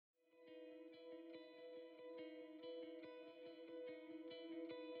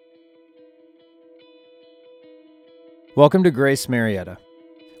Welcome to Grace Marietta,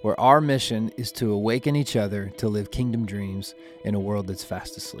 where our mission is to awaken each other to live kingdom dreams in a world that's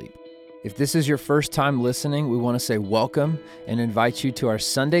fast asleep. If this is your first time listening, we want to say welcome and invite you to our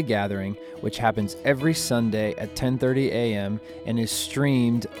Sunday gathering, which happens every Sunday at 10:30 a.m. and is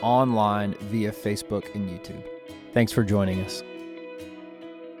streamed online via Facebook and YouTube. Thanks for joining us.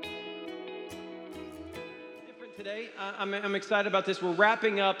 Today, I'm excited about this. We're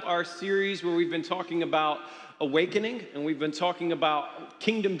wrapping up our series where we've been talking about awakening, and we've been talking about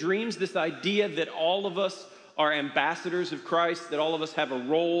kingdom dreams, this idea that all of us are ambassadors of Christ, that all of us have a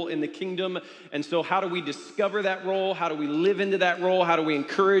role in the kingdom. And so how do we discover that role? How do we live into that role? How do we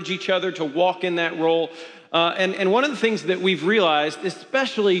encourage each other to walk in that role? And one of the things that we've realized,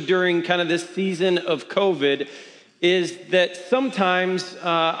 especially during kind of this season of COVID, is that sometimes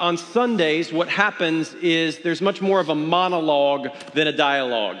on Sundays, what happens is there's much more of a monologue than a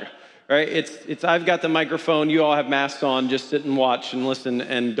dialogue. Right? It's I've got the microphone, you all have masks on, just sit and watch and listen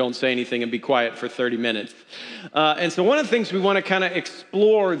and don't say anything and be quiet for 30 minutes. And so one of the things we want to kind of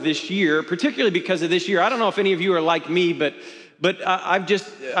explore this year, particularly because of this year, I don't know if any of you are like me, but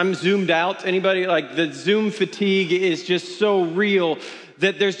I'm zoomed out. Anybody, like the Zoom fatigue is just so real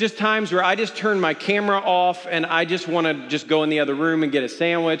that there's just times where I just turn my camera off and I just want to just go in the other room and get a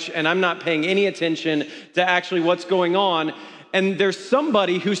sandwich, and I'm not paying any attention to actually what's going on. And there's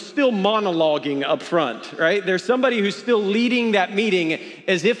somebody who's still monologuing up front, right? There's somebody who's still leading that meeting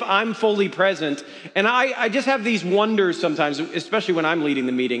as if I'm fully present. And I just have these wonders sometimes, especially when I'm leading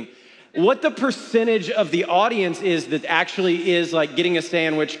the meeting, what the percentage of the audience is that actually is like getting a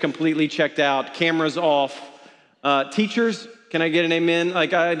sandwich, completely checked out, cameras off. Teachers, can I get an amen?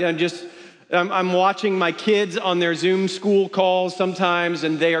 Like I'm watching my kids on their Zoom school calls sometimes,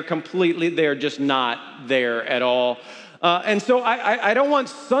 and they're just not there at all. And so I don't want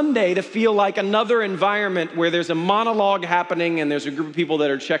Sunday to feel like another environment where there's a monologue happening and there's a group of people that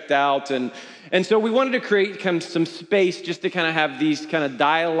are checked out. And so we wanted to create kind of some space just to kind of have these kind of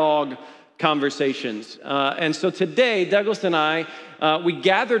dialogue conversations. And so today, Douglas and I, we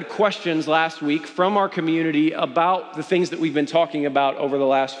gathered questions last week from our community about the things that we've been talking about over the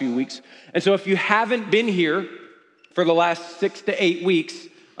last few weeks. And so if you haven't been here for the last 6 to 8 weeks,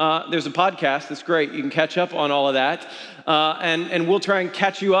 there's a podcast that's great. You can catch up on all of that. And we'll try and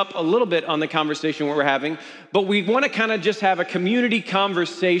catch you up a little bit on the conversation we're having. But we want to kind of just have a community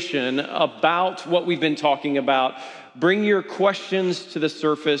conversation about what we've been talking about. Bring your questions to the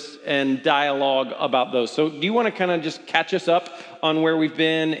surface and dialogue about those. So do you want to kind of just catch us up on where we've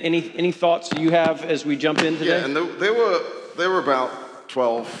been? Any thoughts you have as we jump in today? Yeah, and there were about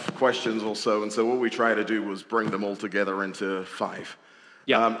 12 questions or so. And so what we tried to do was bring them all together into 5.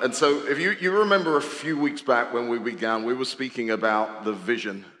 Yeah. And so if you remember a few weeks back when we began, we were speaking about the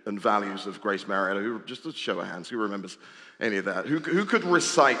vision and values of Grace Marietta. Just a show of hands, who remembers any of that? Who could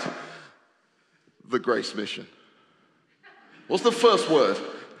recite the Grace mission? What's the first word?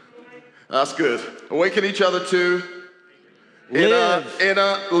 That's good. Awaken each other to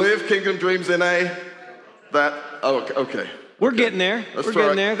live kingdom dreams in a that. Oh, okay. We're getting there. We're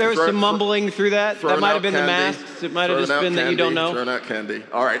getting there. There was some mumbling through that. That might have been the masks. It might have just been that you don't know. Throwing out candy.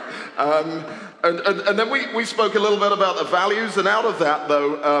 All right. And then we spoke a little bit about the values. And out of that,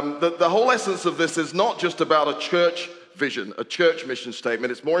 though, the whole essence of this is not just about a church vision, a church mission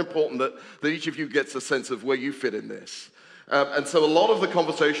statement. It's more important that each of you gets a sense of where you fit in this. And so a lot of the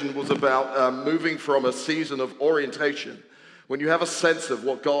conversation was about moving from a season of orientation, when you have a sense of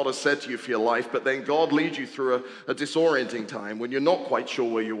what God has said to you for your life, but then God leads you through a disorienting time when you're not quite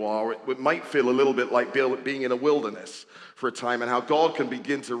sure where you are. It might feel a little bit like being in a wilderness for a time, and how God can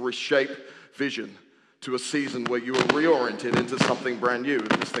begin to reshape vision to a season where you are reoriented into something brand new.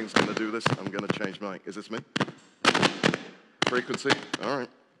 This thing's going to do this. I'm going to change mic. Is this me? Frequency? All right.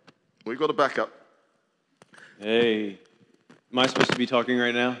 We've got a backup. Hey. Am I supposed to be talking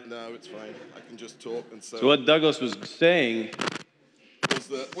right now? No, it's fine. I can just talk. And so what Douglas was saying was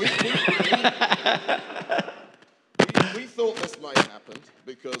that we thought this might happen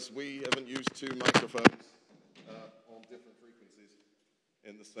because we haven't used 2 microphones on different frequencies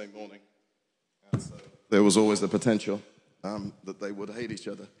in the same morning. And so there was always the potential that they would hate each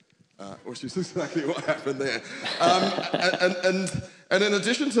other, which is exactly what happened there. And in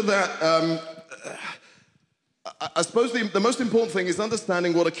addition to that, I suppose the most important thing is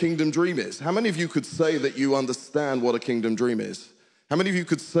understanding what a kingdom dream is. How many of you could say that you understand what a kingdom dream is? How many of you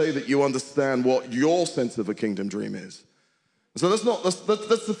could say that you understand what your sense of a kingdom dream is? So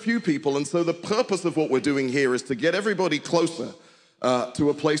that's a few people. And so the purpose of what we're doing here is to get everybody closer to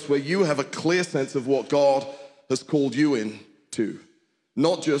a place where you have a clear sense of what God has called you into.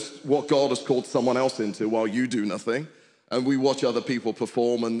 Not just what God has called someone else into while you do nothing, and we watch other people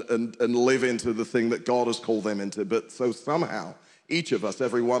perform and live into the thing that God has called them into. But so somehow, each of us,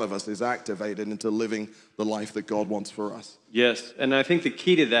 every one of us, is activated into living the life that God wants for us. Yes, and I think the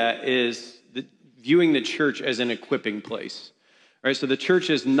key to that is viewing the church as an equipping place. All right, so the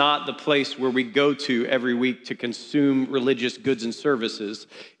church is not the place where we go to every week to consume religious goods and services.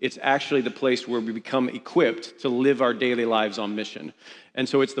 It's actually the place where we become equipped to live our daily lives on mission. And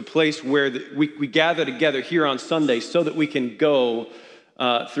so it's the place where we gather together here on Sunday so that we can go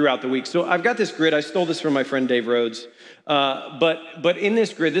throughout the week. So I've got this grid. I stole this from my friend Dave Rhodes. But in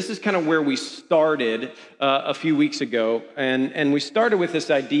this grid, this is kind of where we started a few weeks ago. And we started with this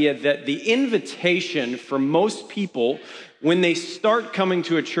idea that the invitation for most people when they start coming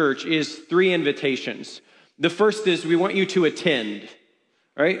to a church is 3 invitations. The first is we want you to attend.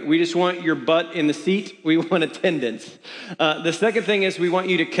 Right? We just want your butt in the seat. We want attendance. The second thing is we want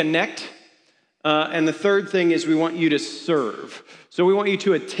you to connect. And the third thing is we want you to serve. So we want you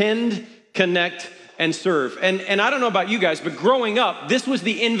to attend, connect, and serve. And I don't know about you guys, but growing up, this was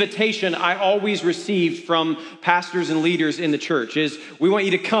the invitation I always received from pastors and leaders in the church is we want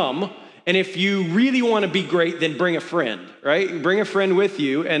you to come. And if you really want to be great, then bring a friend, right? Bring a friend with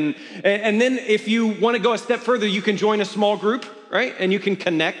you. And then if you want to go a step further, you can join a small group, right? And you can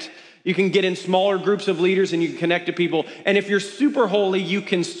connect. You can get in smaller groups of leaders and you can connect to people. And if you're super holy, you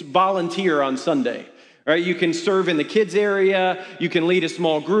can volunteer on Sunday, right? You can serve in the kids area. You can lead a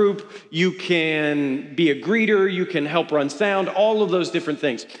small group. You can be a greeter. You can help run sound, all of those different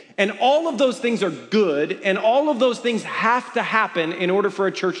things. And all of those things are good. And all of those things have to happen in order for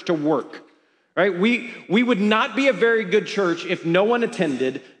a church to work, right? We would not be a very good church if no one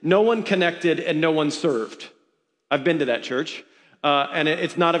attended, no one connected, and no one served. I've been to that church. And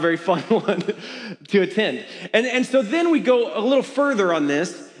it's not a very fun one to attend. And so then we go a little further on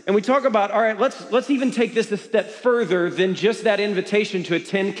this, and we talk about, all right, let's even take this a step further than just that invitation to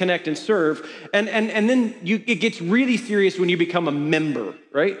attend, connect, and serve. And then it gets really serious when you become a member,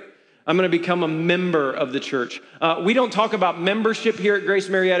 right? I'm going to become a member of the church. We don't talk about membership here at Grace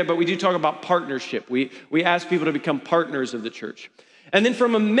Marietta, but we do talk about partnership. We ask people to become partners of the church. And then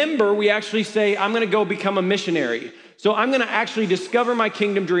from a member, we actually say, I'm going to go become a missionary. So I'm going to actually discover my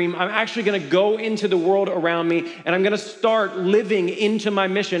kingdom dream. I'm actually going to go into the world around me, and I'm going to start living into my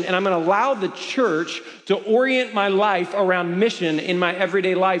mission. And I'm going to allow the church to orient my life around mission in my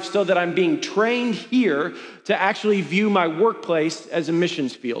everyday life so that I'm being trained here to actually view my workplace as a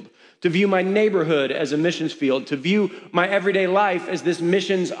missions field, to view my neighborhood as a missions field, to view my everyday life as this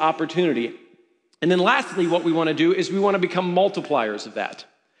missions opportunity. And then lastly, what we want to do is we want to become multipliers of that.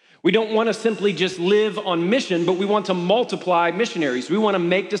 We don't want to simply just live on mission, but we want to multiply missionaries. We want to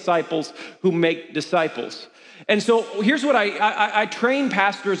make disciples who make disciples. And so here's what I train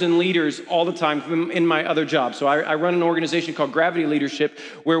pastors and leaders all the time in my other job. So I run an organization called Gravity Leadership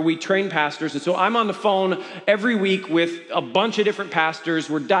where we train pastors. And so I'm on the phone every week with a bunch of different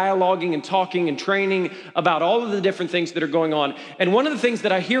pastors. We're dialoguing and talking and training about all of the different things that are going on. And one of the things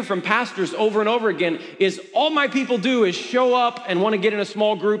that I hear from pastors over and over again is all my people do is show up and want to get in a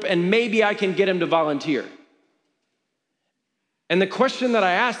small group and maybe I can get them to volunteer. And the question that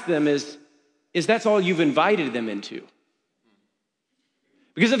I ask them is that's all you've invited them into?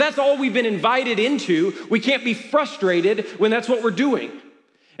 Because if that's all we've been invited into, we can't be frustrated when that's what we're doing.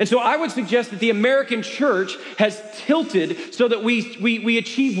 And so I would suggest that the American church has tilted so that we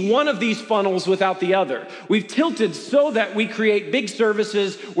achieve one of these funnels without the other. We've tilted so that we create big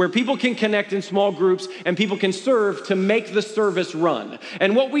services where people can connect in small groups and people can serve to make the service run.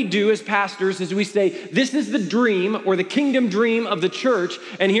 And what we do as pastors is we say, this is the dream or the kingdom dream of the church,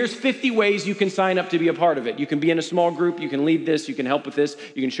 and here's 50 ways you can sign up to be a part of it. You can be in a small group, you can lead this, you can help with this,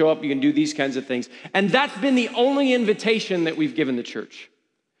 you can show up, you can do these kinds of things. And that's been the only invitation that we've given the church.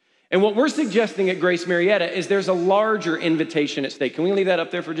 And what we're suggesting at Grace Marietta is there's a larger invitation at stake. Can we leave that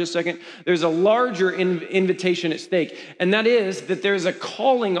up there for just a second? There's a larger invitation at stake, and that is that there's a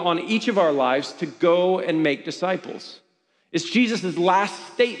calling on each of our lives to go and make disciples. It's Jesus'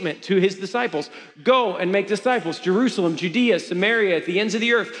 last statement to his disciples. Go and make disciples. Jerusalem, Judea, Samaria, at the ends of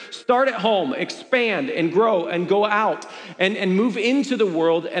the earth. Start at home, expand and grow and go out and move into the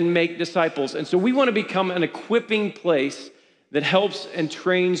world and make disciples. And so we want to become an equipping place that helps and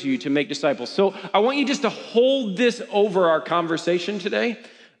trains you to make disciples. So I want you just to hold this over our conversation today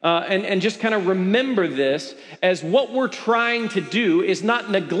and just kind of remember this as what we're trying to do is not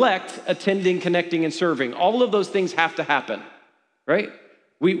neglect attending, connecting, and serving. All of those things have to happen, right?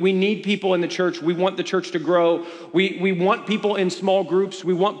 We need people in the church. We want the church to grow. We want people in small groups.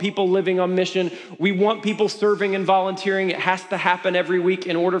 We want people living on mission. We want people serving and volunteering. It has to happen every week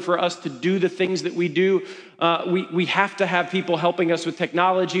in order for us to do the things that we do. We have to have people helping us with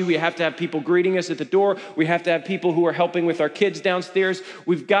technology. We have to have people greeting us at the door. We have to have people who are helping with our kids downstairs.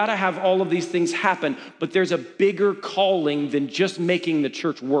 We've got to have all of these things happen. But there's a bigger calling than just making the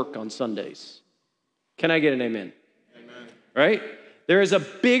church work on Sundays. Can I get an amen? Amen. Right? There is a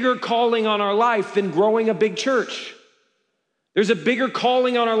bigger calling on our life than growing a big church. There's a bigger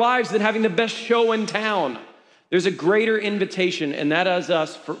calling on our lives than having the best show in town. There's a greater invitation, and that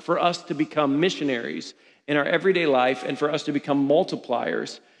is for us to become missionaries in our everyday life and for us to become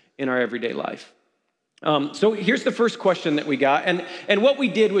multipliers in our everyday life. So here's the first question that we got. And what we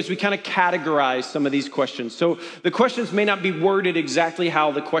did was we kind of categorized some of these questions. So the questions may not be worded exactly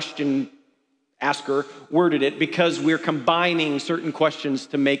how the question asker worded it because we're combining certain questions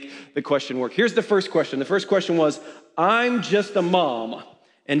to make the question work. Here's the first question. The first question was, I'm just a mom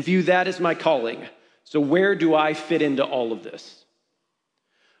and view that as my calling. So where do I fit into all of this?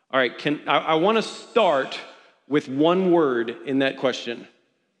 All right, I want to start with one word in that question.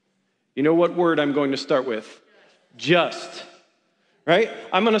 You know what word I'm going to start with? Just. Right?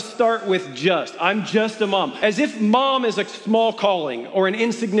 I'm going to start with just. I'm just a mom. As if mom is a small calling or an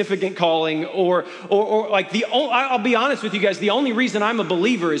insignificant calling or like I'll be honest with you guys, the only reason I'm a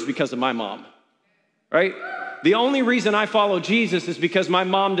believer is because of my mom. Right? The only reason I follow Jesus is because my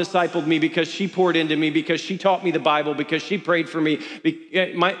mom discipled me, because she poured into me, because she taught me the Bible, because she prayed for me.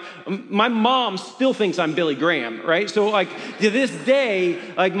 My mom still thinks I'm Billy Graham, right? So like to this day,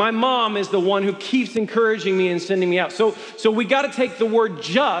 like my mom is the one who keeps encouraging me and sending me out. So we got to take the word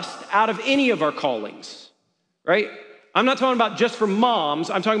just out of any of our callings, right? I'm not talking about just for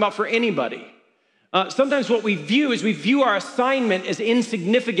moms. I'm talking about for anybody. Sometimes what we view our assignment as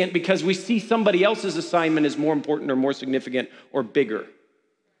insignificant because we see somebody else's assignment as more important or more significant or bigger.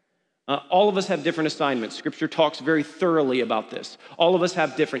 All of us have different assignments. Scripture talks very thoroughly about this. All of us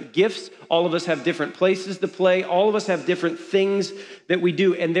have different gifts. All of us have different places to play. All of us have different things that we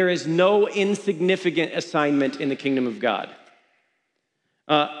do. And there is no insignificant assignment in the kingdom of God.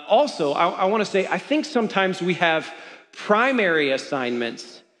 Also, I want to say, I think sometimes we have primary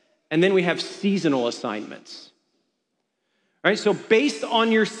assignments and then we have seasonal assignments. All right, so based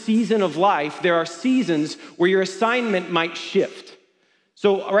on your season of life, there are seasons where your assignment might shift.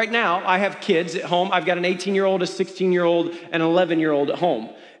 So right now, I have kids at home. I've got an 18-year-old, a 16-year-old, and an 11-year-old at home.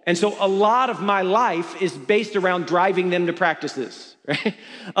 And so a lot of my life is based around driving them to practices, right?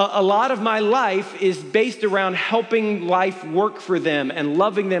 A lot of my life is based around helping life work for them and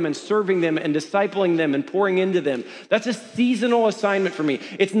loving them and serving them and discipling them and pouring into them. That's a seasonal assignment for me.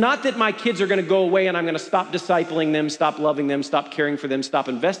 It's not that my kids are going to go away and I'm going to stop discipling them, stop loving them, stop caring for them, stop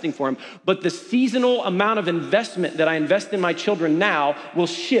investing for them. But the seasonal amount of investment that I invest in my children now will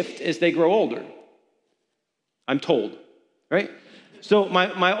shift as they grow older. I'm told, right? So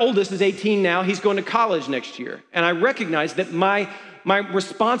my oldest is 18 now. He's going to college next year. And I recognize that my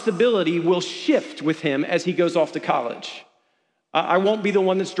responsibility will shift with him as he goes off to college. I won't be the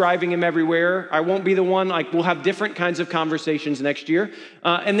one that's driving him everywhere. I won't be the one, we'll have different kinds of conversations next year.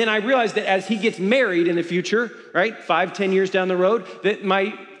 And then I realize that as he gets married in the future, right, 5-10 years down the road, that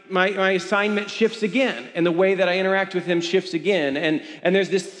my assignment shifts again, and the way that I interact with him shifts again. And there's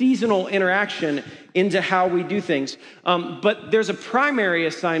this seasonal interaction into how we do things. But there's a primary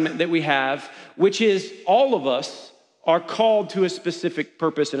assignment that we have, which is all of us are called to a specific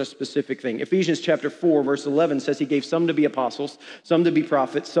purpose and a specific thing. Ephesians chapter 4, verse 11 says he gave some to be apostles, some to be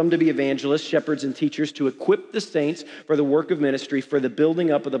prophets, some to be evangelists, shepherds, and teachers to equip the saints for the work of ministry, for the building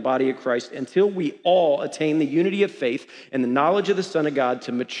up of the body of Christ, until we all attain the unity of faith and the knowledge of the Son of God,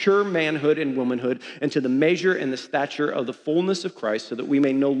 to mature manhood and womanhood, and to the measure and the stature of the fullness of Christ, so that we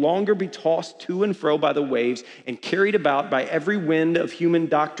may no longer be tossed to and fro by the waves and carried about by every wind of human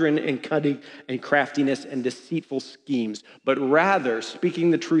doctrine and cunning and craftiness and deceitful schemes. But rather, speaking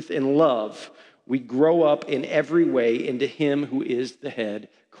the truth in love, we grow up in every way into him who is the head,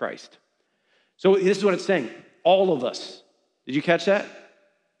 Christ. So this is what it's saying. All of us. Did you catch that?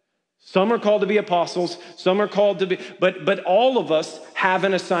 Some are called to be apostles. Some are called to be, but all of us have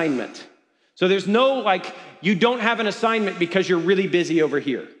an assignment. So there's no you don't have an assignment because you're really busy over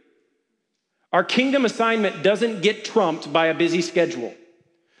here. Our kingdom assignment doesn't get trumped by a busy schedule.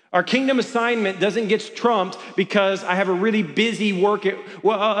 Our kingdom assignment doesn't get trumped because I have a really busy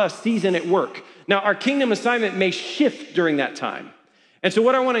season at work. Now, our kingdom assignment may shift during that time. And so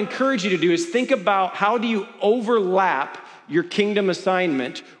what I want to encourage you to do is think about, how do you overlap your kingdom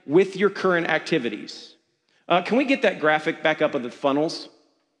assignment with your current activities? Can we get that graphic back up of the funnels?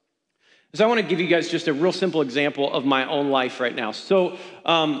 So I want to give you guys just a real simple example of my own life right now. So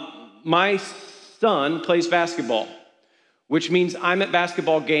my son plays basketball, which means I'm at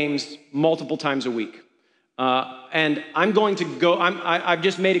basketball games multiple times a week. And I'm going to go, I've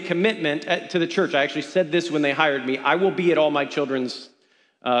just made a commitment to the church. I actually said this when they hired me. I will be at all my children's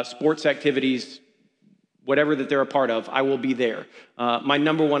sports activities, whatever that they're a part of, I will be there. My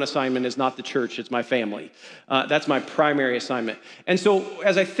number one assignment is not the church, it's my family. That's my primary assignment. And so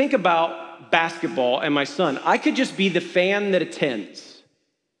as I think about basketball and my son, I could just be the fan that attends.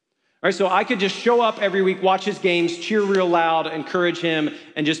 All right, so I could just show up every week, watch his games, cheer real loud, encourage him,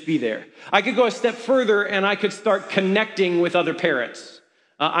 and just be there. I could go a step further and I could start connecting with other parents.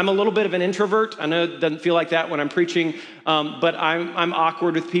 I'm a little bit of an introvert. I know it doesn't feel like that when I'm preaching, but I'm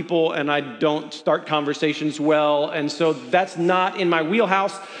awkward with people and I don't start conversations well. And so that's not in my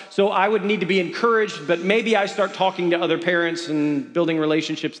wheelhouse. So I would need to be encouraged, but maybe I start talking to other parents and building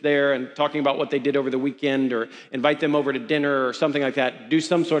relationships there and talking about what they did over the weekend or invite them over to dinner or something like that. Do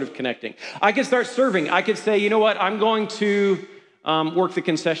some sort of connecting. I could start serving. I could say, you know what, I'm going to work the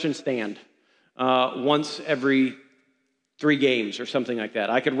concession stand once every 3 games or something like that.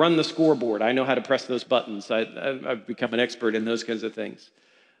 I could run the scoreboard. I know how to press those buttons. I've become an expert in those kinds of things.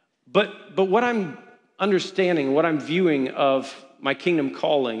 But what I'm understanding, what I'm viewing of my kingdom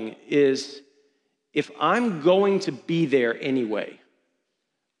calling is if I'm going to be there anyway,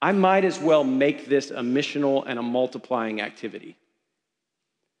 I might as well make this a missional and a multiplying activity.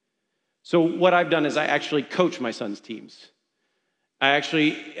 So what I've done is I actually coach my son's teams. I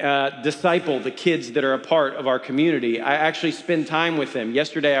actually disciple the kids that are a part of our community. I actually spend time with them.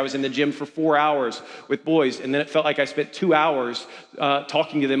 Yesterday, I was in the gym for 4 hours with boys, and then it felt like I spent 2 hours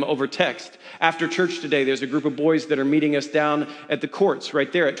talking to them over text. After church today, there's a group of boys that are meeting us down at the courts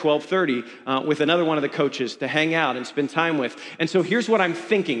right there at 12:30 with another one of the coaches to hang out and spend time with. And so here's what I'm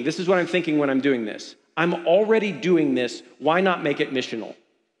thinking. This is what I'm thinking when I'm doing this. I'm already doing this. Why not make it missional?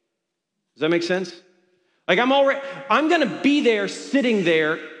 Does that make sense? Like I'm going to be there, sitting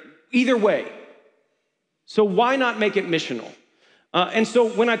there, either way. So why not make it missional? And so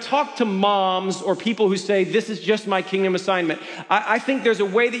when I talk to moms or people who say, this is just my kingdom assignment, I think there's a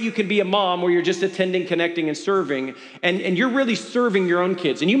way that you can be a mom where you're just attending, connecting, and serving, and you're really serving your own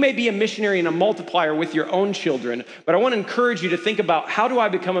kids. And you may be a missionary and a multiplier with your own children, but I want to encourage you to think about, how do I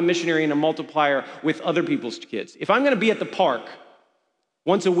become a missionary and a multiplier with other people's kids? If I'm going to be at the park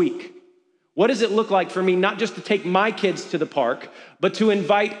once a week, what does it look like for me not just to take my kids to the park, but to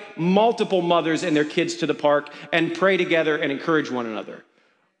invite multiple mothers and their kids to the park and pray together and encourage one another?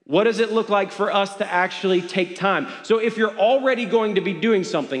 What does it look like for us to actually take time? So if you're already going to be doing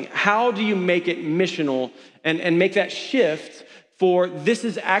something, how do you make it missional and make that shift for this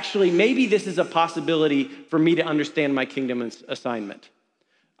is actually, maybe this is a possibility for me to understand my kingdom assignment?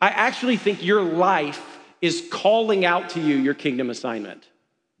 I actually think your life is calling out to you your kingdom assignment.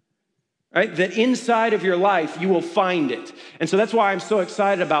 Right? That inside of your life, you will find it. And so that's why I'm so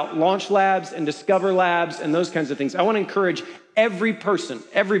excited about Launch Labs and Discover Labs and those kinds of things. I want to encourage every person,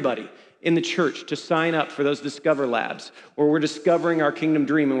 everybody in the church to sign up for those Discover Labs, where we're discovering our kingdom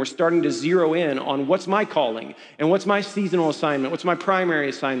dream and we're starting to zero in on what's my calling and what's my seasonal assignment, what's my primary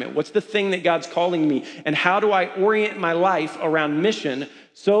assignment, what's the thing that God's calling me, and how do I orient my life around mission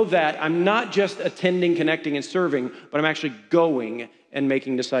so that I'm not just attending, connecting, and serving, but I'm actually going and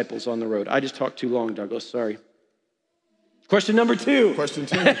making disciples on the road. I just talked too long, Douglas, sorry. Question number 2. Question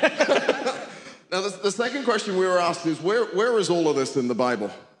 2. Now, the second question we were asked is, where is all of this in the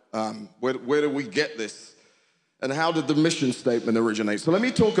Bible? Where do we get this? And how did the mission statement originate? So let me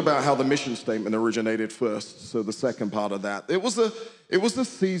talk about how the mission statement originated first. So the second part of that. It was a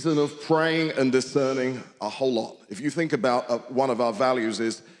season of praying and discerning a whole lot. If you think about one of our values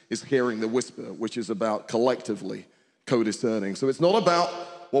is hearing the whisper, which is about collectively co-discerning. So it's not about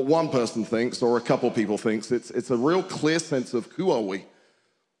what one person thinks or a couple people thinks. It's a real clear sense of who are we?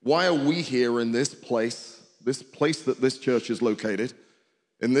 Why are we here in this place that this church is located,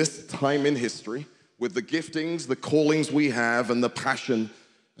 in this time in history, with the giftings, the callings we have, and the passion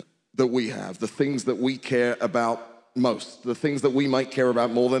that we have, the things that we care about most, the things that we might care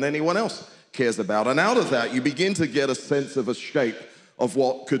about more than anyone else cares about. And out of that, you begin to get a sense of a shape of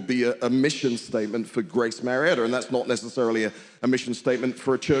what could be a mission statement for Grace Marietta. And that's not necessarily a mission statement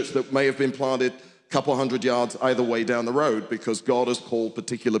for a church that may have been planted a couple hundred yards either way down the road, because God has called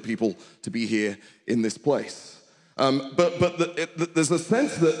particular people to be here in this place. There's a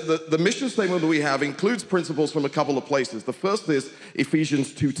sense that the mission statement that we have includes principles from a couple of places. The first is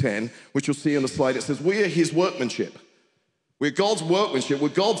Ephesians 2:10, which you'll see on the slide. It says, we are his workmanship. We're God's workmanship. We're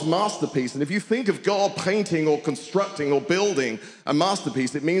God's masterpiece. And if you think of God painting or constructing or building a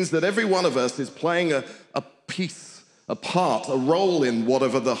masterpiece, it means that every one of us is playing a piece, a part, a role in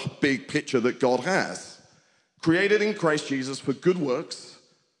whatever the big picture that God has. Created in Christ Jesus for good works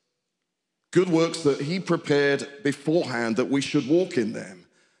that he prepared beforehand that we should walk in them.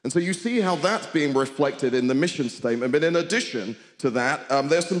 And so you see how that's being reflected in the mission statement. But in addition to that,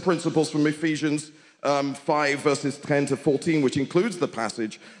 there's some principles from Ephesians 5 verses 10 to 14, which includes the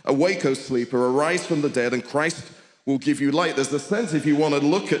passage, "Awake, O sleeper, arise from the dead, and Christ will give you light." There's the sense, if you want to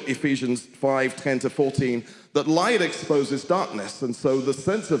look at Ephesians 5, 10 to 14, that light exposes darkness. And so the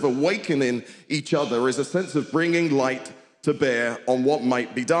sense of awakening each other is a sense of bringing light to bear on what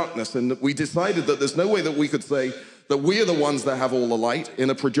might be darkness. And we decided that there's no way that we could say that we're the ones that have all the light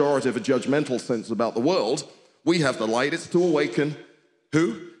in a pejorative, a judgmental sense about the world. We have the light. It's to awaken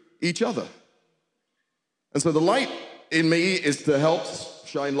who? Each other. And so the light in me is to help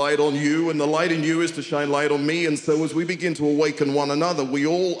shine light on you, and the light in you is to shine light on me. And so as we begin to awaken one another, we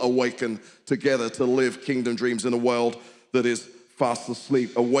all awaken together to live kingdom dreams in a world that is fast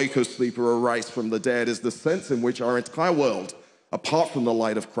asleep. "Awake, O sleeper, arise from the dead" is the sense in which our entire world, apart from the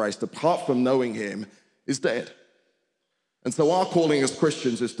light of Christ, apart from knowing him, is dead. And so our calling as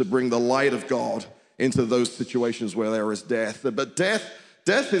Christians is to bring the light of God into those situations where there is death. But death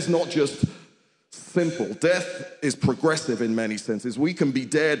is not just simple. Death is progressive in many senses. We can be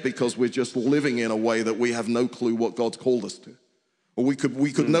dead because we're just living in a way that we have no clue what God's called us to. Or we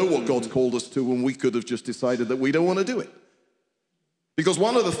could know what God's called us to, and we could have just decided that we don't want to do it. Because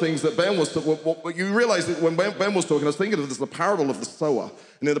one of the things that Ben was, what you realize that when Ben was talking, I was thinking of this, the parable of the sower.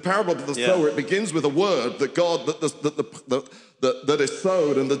 And in the parable of the sower, it begins with a word that God, that is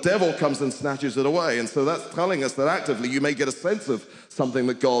sowed, and the devil comes and snatches it away. And so that's telling us that actively you may get a sense of something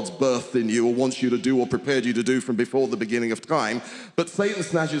that God's birthed in you or wants you to do or prepared you to do from before the beginning of time. But Satan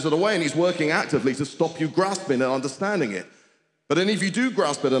snatches it away, and he's working actively to stop you grasping and understanding it. But then if you do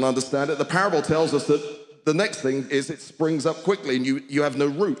grasp it and understand it, the parable tells us that the next thing is it springs up quickly and you have no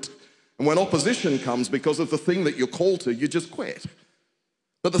root. And when opposition comes because of the thing that you're called to, you just quit.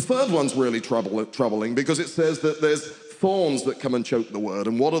 But the third one's really troubling because it says that there's thorns that come and choke the word.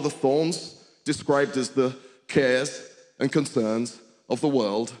 And what are the thorns? Described as the cares and concerns of the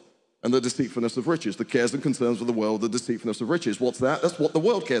world and the deceitfulness of riches. The cares and concerns of the world, the deceitfulness of riches. What's that? That's what the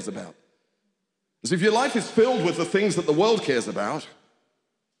world cares about. So if your life is filled with the things that the world cares about,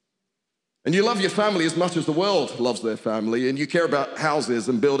 and you love your family as much as the world loves their family, and you care about houses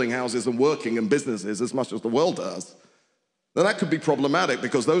and building houses and working and businesses as much as the world does, then that could be problematic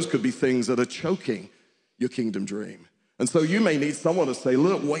because those could be things that are choking your kingdom dream. And so you may need someone to say,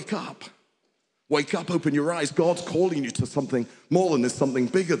 look, wake up. Wake up, open your eyes. God's calling you to something more than this, something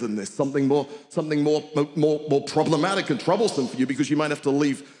bigger than this, something more problematic and troublesome for you because you might have to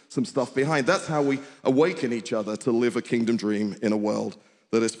leave some stuff behind. That's how we awaken each other to live a kingdom dream in a world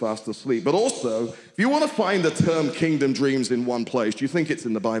that is fast asleep. But also, if you want to find the term kingdom dreams in one place, do you think it's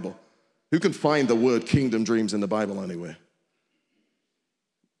in the Bible? Who can find the word kingdom dreams in the Bible anywhere?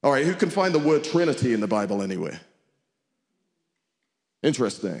 All right, who can find the word Trinity in the Bible anywhere?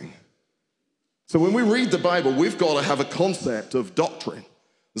 Interesting. So when we read the Bible, we've got to have a concept of doctrine.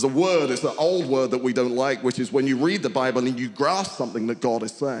 There's a word, it's an old word that we don't like, which is when you read the Bible and you grasp something that God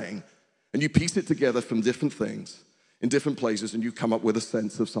is saying, and you piece it together from different things, in different places, and you come up with a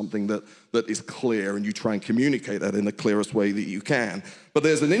sense of something that is clear, and you try and communicate that in the clearest way that you can. But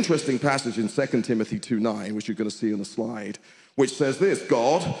there's an interesting passage in 2 Timothy 2:9, which you're going to see on the slide, which says this: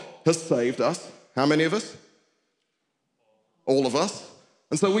 God has saved us. How many of us? All of us.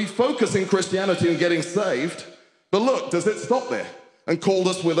 And so we focus in Christianity on getting saved, but look, does it stop there? And called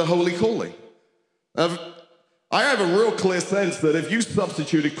us with a holy calling. I have a real clear sense that if you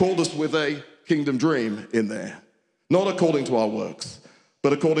substituted called us with a kingdom dream in there, not according to our works,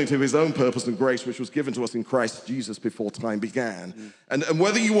 but according to his own purpose and grace, which was given to us in Christ Jesus before time began. And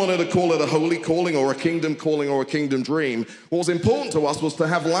whether you wanted to call it a holy calling or a kingdom calling or a kingdom dream, what was important to us was to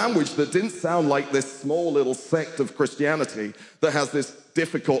have language that didn't sound like this small little sect of Christianity that has this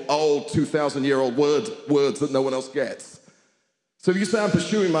difficult, old, 2,000-year-old words that no one else gets. So if you say, I'm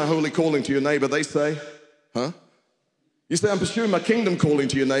pursuing my holy calling to your neighbor, they say, huh? You say, I'm pursuing my kingdom calling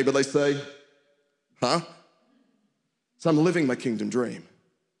to your neighbor, they say, huh? So I'm living my kingdom dream.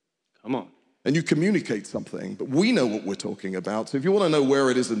 Come on. And you communicate something, but we know what we're talking about. So if you want to know where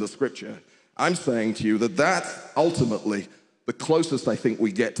it is in the scripture, I'm saying to you that that's ultimately the closest I think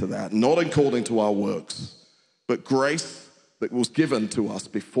we get to that, not according to our works, but grace that was given to us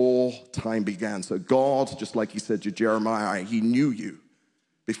before time began. So God, just like he said to Jeremiah, he knew you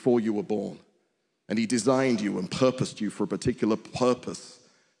before you were born. And he designed you and purposed you for a particular purpose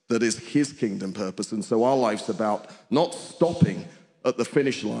that is his kingdom purpose. And so our life's about not stopping at the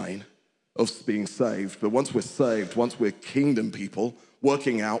finish line of being saved, but once we're saved, once we're kingdom people,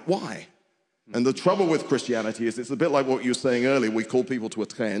 working out why. And the trouble with Christianity is it's a bit like what you were saying earlier. We call people to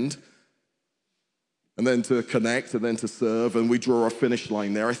attend, and then to connect, and then to serve, and we draw a finish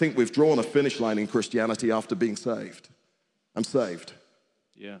line there. I think we've drawn a finish line in Christianity after being saved. I'm saved.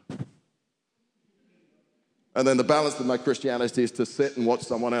 Yeah. And then the balance of my Christianity is to sit and watch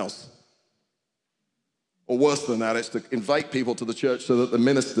someone else. Or worse than that, it's to invite people to the church so that the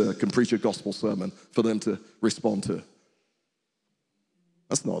minister can preach a gospel sermon for them to respond to.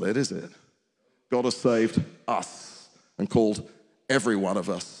 That's not it, is it? God has saved us and called every one of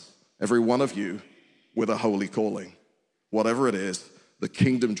us, every one of you, with a holy calling. Whatever it is, the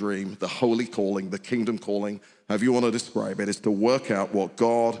kingdom dream, the holy calling, the kingdom calling, however you want to describe it, is to work out what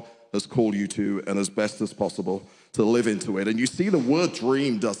God has called you to and as best as possible to live into it. And you see the word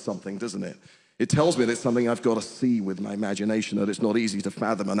dream does something, doesn't it? It tells me that it's something I've got to see with my imagination, that it's not easy to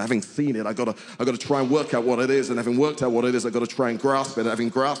fathom. And having seen it, I've got to try and work out what it is. And having worked out what it is, I've got to try and grasp it. And having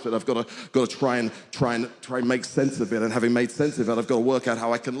grasped it, I've got to try and make sense of it. And having made sense of it, I've got to work out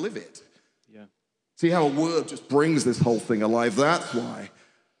how I can live it. Yeah. See how a word just brings this whole thing alive? That's why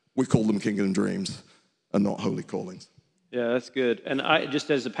we call them kingdom dreams and not holy callings. Yeah, that's good. And I,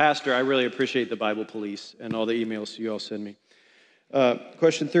 just as a pastor, I really appreciate the Bible police and all the emails you all send me.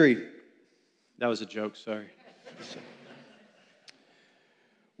 Question 3. That was a joke, sorry.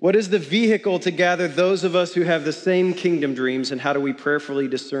 What is the vehicle to gather those of us who have the same kingdom dreams, and how do we prayerfully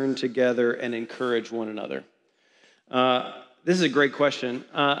discern together and encourage one another? This is a great question.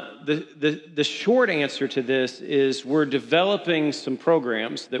 The short answer to this is we're developing some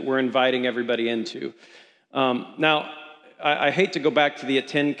programs that we're inviting everybody into. Now, I hate to go back to the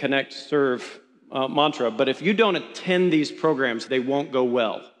attend, connect, serve mantra, but if you don't attend these programs, they won't go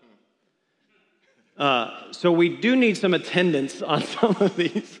well. So we do need some attendance on some of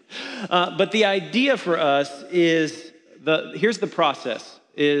these. But the idea for us is, here's the process,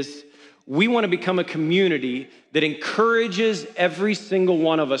 is we want to become a community that encourages every single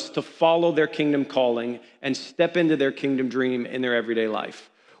one of us to follow their kingdom calling and step into their kingdom dream in their everyday life.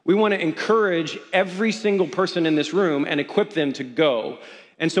 We want to encourage every single person in this room and equip them to go.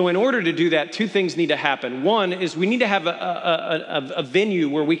 And so in order to do that, 2 things need to happen. One is we need to have a venue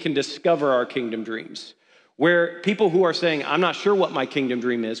where we can discover our kingdom dreams, where people who are saying, I'm not sure what my kingdom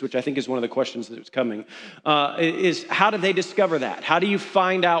dream is, which I think is one of the questions that's coming, is how do they discover that? How do you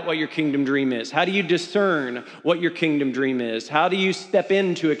find out what your kingdom dream is? How do you discern what your kingdom dream is? How do you step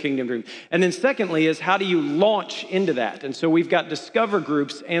into a kingdom dream? And then secondly is how do you launch into that? And so we've got discover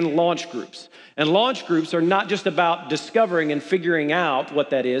groups and launch groups. And launch groups are not just about discovering and figuring out what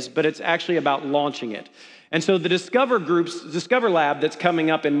that is, but it's actually about launching it. And so the Discover Lab that's coming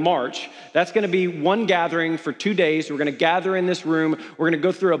up in March, that's going to be one gathering for 2 days. We're going to gather in this room. We're going to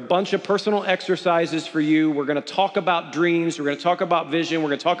go through a bunch of personal exercises for you. We're going to talk about dreams. We're going to talk about vision. We're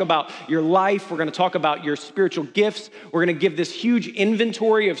going to talk about your life. We're going to talk about your spiritual gifts. We're going to give this huge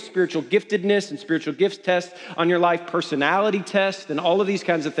inventory of spiritual giftedness and spiritual gifts tests on your life, personality tests, and all of these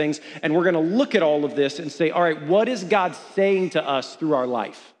kinds of things. And we're going to look at all of this and say, all right, what is God saying to us through our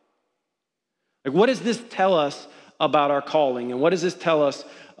life? Like, what does this tell us about our calling? And what does this tell us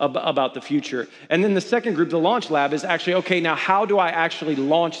about the future? And then the second group, the Launch Lab, is actually, okay, now how do I actually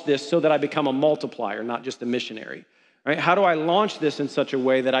launch this so that I become a multiplier, not just a missionary? Right? How do I launch this in such a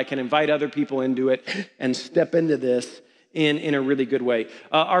way that I can invite other people into it and step into this in a really good way?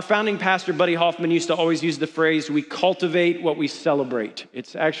 Our founding pastor, Buddy Hoffman, used to always use the phrase, we cultivate what we celebrate.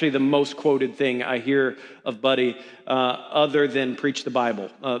 It's actually the most quoted thing I hear of Buddy, other than preach the Bible.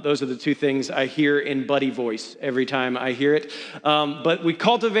 Those are the 2 things I hear in Buddy voice every time I hear it. But we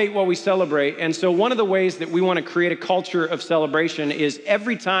cultivate what we celebrate. And so one of the ways that we want to create a culture of celebration is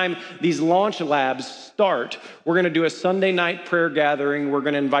every time these launch labs start, we're going to do a Sunday night prayer gathering. We're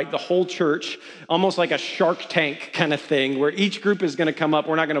going to invite the whole church, almost like a Shark Tank kind of thing, where each group is going to come up.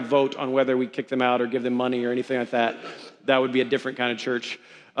 We're not going to vote on whether we kick them out or give them money or anything like that. That would be a different kind of church.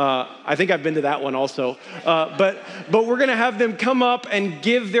 I think I've been to that one also. But we're going to have them come up and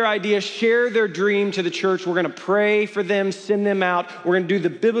give their idea, share their dream to the church. We're going to pray for them, send them out. We're going to do the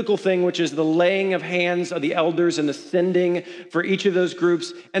biblical thing, which is the laying of hands of the elders and the sending for each of those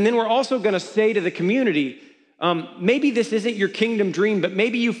groups. And then we're also going to say to the community, maybe this isn't your kingdom dream, but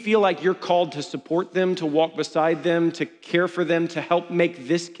maybe you feel like you're called to support them, to walk beside them, to care for them, to help make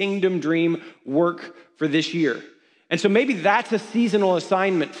this kingdom dream work for this year. And so maybe that's a seasonal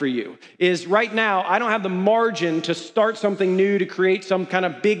assignment for you, is right now, I don't have the margin to start something new, to create some kind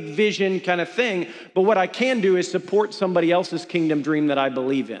of big vision kind of thing, but what I can do is support somebody else's kingdom dream that I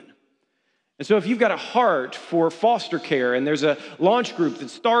believe in. And so if you've got a heart for foster care and there's a launch group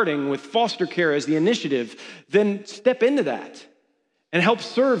that's starting with foster care as the initiative, then step into that and help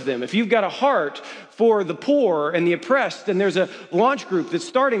serve them. If you've got a heart for the poor and the oppressed, and there's a launch group that's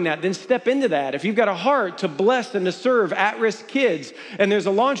starting that, then step into that. If you've got a heart to bless and to serve at-risk kids, and there's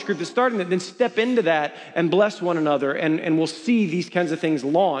a launch group that's starting that, then step into that and bless one another, and we'll see these kinds of things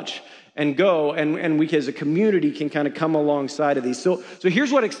launch and go, and we as a community can kind of come alongside of these. So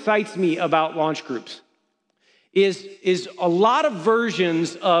here's what excites me about launch groups. Is a lot of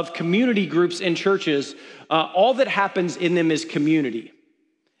versions of community groups in churches, all that happens in them is community.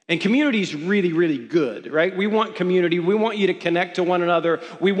 And community is really, really good, right? We want community. We want you to connect to one another.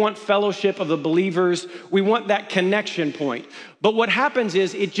 We want fellowship of the believers. We want that connection point. But what happens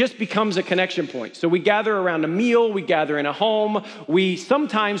is it just becomes a connection point. So we gather around a meal. We gather in a home.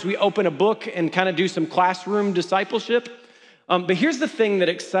 Sometimes we open a book and kind of do some classroom discipleship. But here's the thing that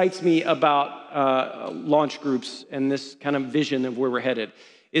excites me about launch groups and this kind of vision of where we're headed,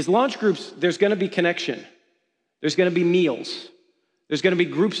 is launch groups, there's going to be connection. There's going to be meals. There's going to be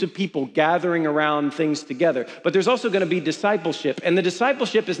groups of people gathering around things together. But there's also going to be discipleship. And the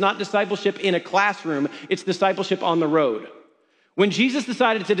discipleship is not discipleship in a classroom. It's discipleship on the road. When Jesus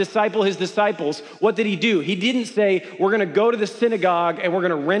decided to disciple his disciples, what did he do? He didn't say, we're going to go to the synagogue and we're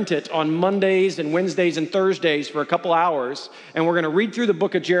going to rent it on Mondays and Wednesdays and Thursdays for a couple hours, and we're going to read through the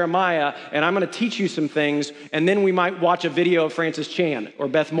book of Jeremiah, and I'm going to teach you some things, and then we might watch a video of Francis Chan or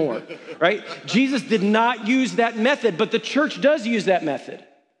Beth Moore, right? Jesus did not use that method, but the church does use that method.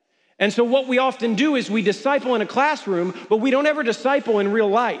 And so what we often do is we disciple in a classroom, but we don't ever disciple in real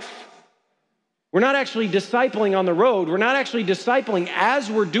life. We're not actually discipling on the road. We're not actually discipling as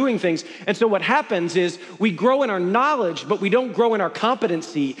we're doing things. And so what happens is we grow in our knowledge, but we don't grow in our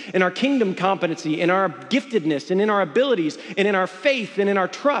competency, in our kingdom competency, in our giftedness, and in our abilities, and in our faith, and in our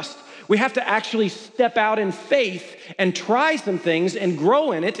trust. We have to actually step out in faith and try some things and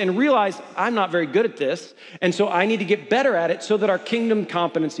grow in it and realize I'm not very good at this, and so I need to get better at it so that our kingdom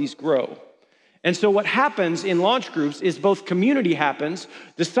competencies grow. And so what happens in launch groups is both community happens,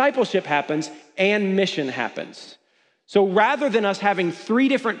 discipleship happens, and mission happens. So rather than us having 3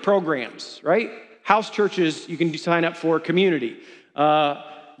 different programs, right? House churches, you can sign up for community.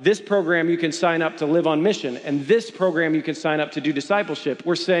 This program, you can sign up to live on mission. And this program, you can sign up to do discipleship.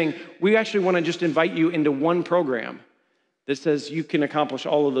 We're saying we actually want to just invite you into one program that says you can accomplish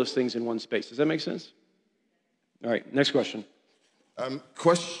all of those things in one space. Does that make sense? All right, next question.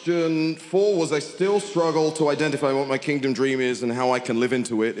 Question 4 was, I still struggle to identify what my kingdom dream is and how I can live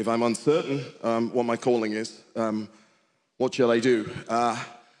into it. If I'm uncertain what my calling is, what shall I do?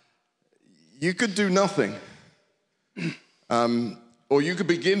 You could do nothing. Or you could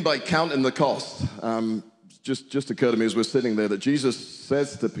begin by counting the cost. Just occurred to me as we're sitting there that Jesus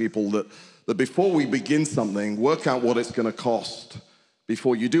says to people that before we begin something, work out what it's going to cost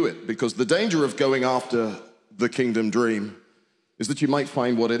before you do it. Because the danger of going after the kingdom dream is that you might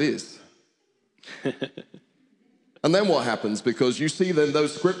find what it is. And then what happens? Because you see then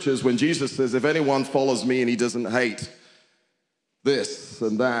those scriptures when Jesus says, if anyone follows me and he doesn't hate this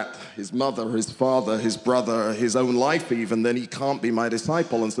and that, his mother, his father, his brother, his own life even, then he can't be my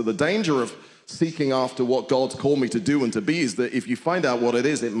disciple. And so the danger of seeking after what God's called me to do and to be is that if you find out what it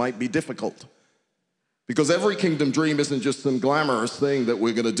is, it might be difficult. Because every kingdom dream isn't just some glamorous thing that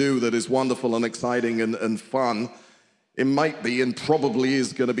we're going to do that is wonderful and exciting and fun. It might be and probably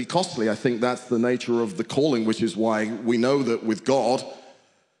is going to be costly. I think that's the nature of the calling, which is why we know that with God,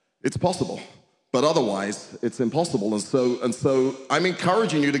 it's possible. But otherwise, it's impossible. And so I'm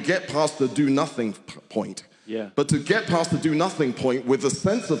encouraging you to get past the do nothing point. Yeah. But to get past the do nothing point with the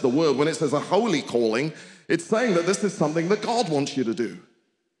sense of the word, when it says a holy calling, it's saying that this is something that God wants you to do.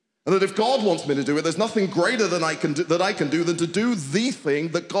 And that if God wants me to do it, there's nothing greater than I can do than to do the thing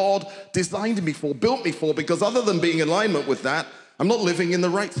that God designed me for, built me for, because other than being in alignment with that, I'm not living in the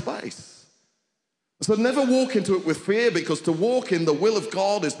right space. So never walk into it with fear, because to walk in the will of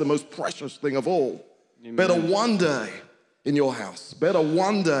God is the most precious thing of all. Amen. Better one day in your house, better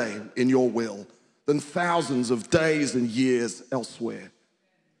one day in your will than thousands of days and years elsewhere.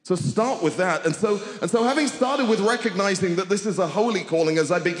 So start with that. And so having started with recognizing that this is a holy calling,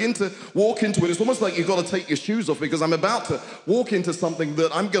 as I begin to walk into it, it's almost like you've got to take your shoes off, because I'm about to walk into something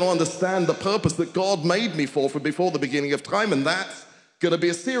that I'm going to understand the purpose that God made me for before the beginning of time, and that's going to be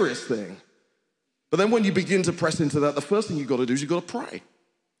a serious thing. But then when you begin to press into that, the first thing you've got to do is you've got to pray.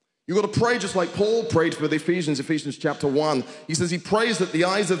 You've got to pray just like Paul prayed for the Ephesians chapter 1. He says he prays that the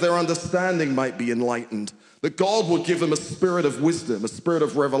eyes of their understanding might be enlightened, that God would give them a spirit of wisdom, a spirit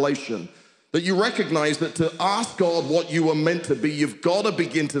of revelation, that you recognize that to ask God what you are meant to be, you've got to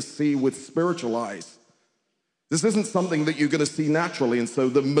begin to see with spiritual eyes. This isn't something that you're going to see naturally, and so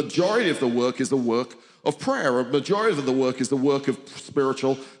the majority of the work is the work of prayer. A majority of the work is the work of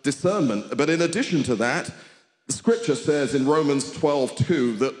spiritual discernment. But in addition to that, the scripture says in Romans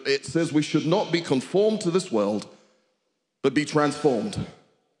 12:2 that it says we should not be conformed to this world, but be transformed.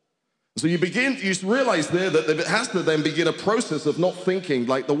 So you realize there that it has to then begin a process of not thinking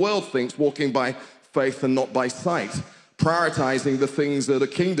like the world thinks, walking by faith and not by sight, prioritizing the things that are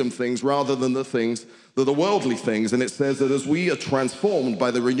kingdom things rather than the things that are worldly things. And it says that as we are transformed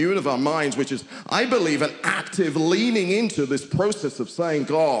by the renewing of our minds, which is, I believe, an active leaning into this process of saying,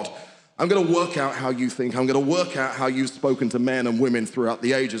 God, I'm going to work out how you think. I'm going to work out how you've spoken to men and women throughout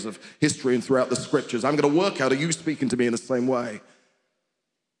the ages of history and throughout the scriptures. I'm going to work out, are you speaking to me in the same way?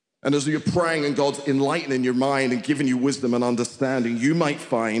 And as you're praying and God's enlightening your mind and giving you wisdom and understanding, you might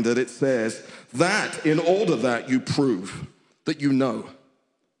find that it says that in order that you prove that you know.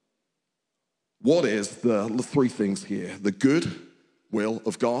 What is the three things here? The good will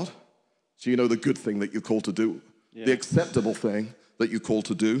of God. So you know the good thing that you're called to do. Yeah. The acceptable thing that you're called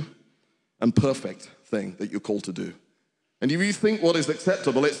to do. And perfect thing that you're called to do. And if you think what is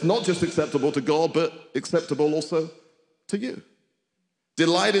acceptable, it's not just acceptable to God, but acceptable also to you.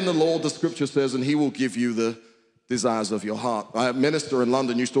 Delight in the Lord, the scripture says, and he will give you the desires of your heart. A minister in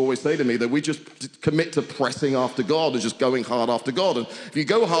London used to always say to me that we just commit to pressing after God and just going hard after God. And if you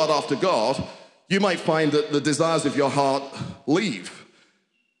go hard after God, you might find that the desires of your heart leave.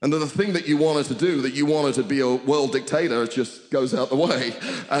 And that the thing that you wanted to do, that you wanted to be a world dictator, just goes out the way.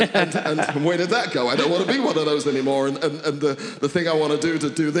 And where did that go? I don't want to be one of those anymore. And the thing I want to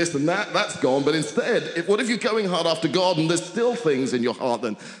do this and that's gone. But instead, what if you're going hard after God and there's still things in your heart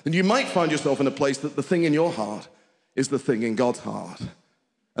then you might find yourself in a place that the thing in your heart is the thing in God's heart.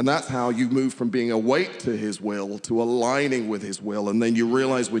 And that's how you move from being awake to his will to aligning with his will. And then you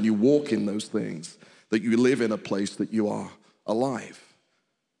realize when you walk in those things that you live in a place that you are alive.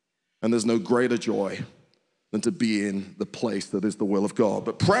 And there's no greater joy than to be in the place that is the will of God.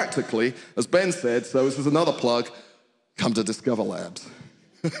 But practically, as Ben said, so this is another plug, come to Discover Labs.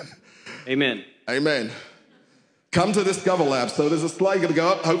 Amen. Amen. Come to Discover Labs. So there's a slide going to go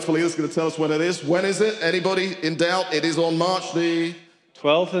up. Hopefully it's going to tell us when it is. When is it? Anybody in doubt? It is on March the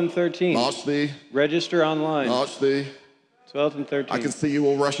 12th and 13th. March the Register online. March the 12th and 13th. I can see you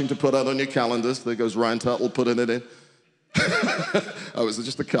all rushing to put that on your calendars. There goes Ryan Tuttle putting it in. Oh, is it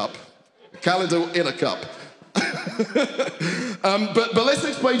just a cup? Calendar in a cup. But let's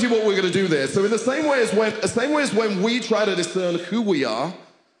explain to you what we're going to do there. So in the same way as when we try to discern who we are,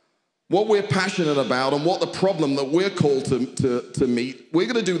 what we're passionate about, and what the problem that we're called to meet, we're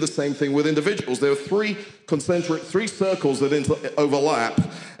going to do the same thing with individuals. There are three circles that overlap.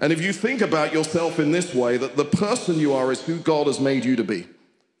 And if you think about yourself in this way, that the person you are is who God has made you to be.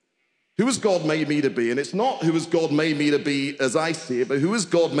 Who has God made me to be? And it's not who has God made me to be as I see it, but who has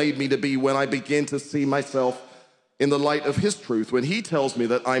God made me to be when I begin to see myself in the light of his truth, when he tells me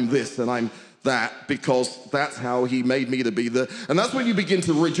that I'm this and I'm that, because that's how he made me to be. And that's when you begin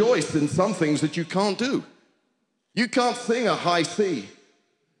to rejoice in some things that you can't do. You can't sing a high C.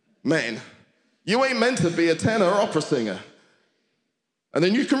 Man, you ain't meant to be a tenor opera singer. And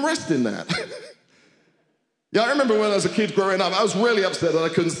then you can rest in that. Yeah, I remember when I was a kid growing up, I was really upset that I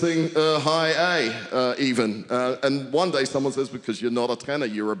couldn't sing high A even. And one day someone says, because you're not a tenor,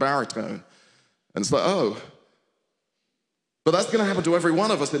 you're a baritone. And it's like, oh. But that's going to happen to every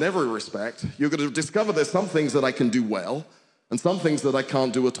one of us in every respect. You're going to discover there's some things that I can do well and some things that I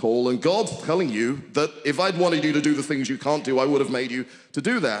can't do at all. And God's telling you that if I'd wanted you to do the things you can't do, I would have made you to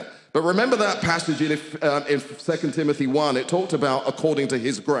do that. But remember that passage in 2 Timothy 1, it talked about according to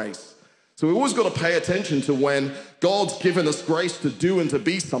his grace. So we always got to pay attention to when God's given us grace to do and to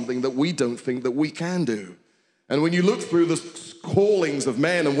be something that we don't think that we can do. And when you look through the callings of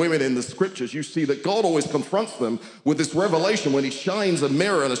men and women in the scriptures, you see that God always confronts them with this revelation when he shines a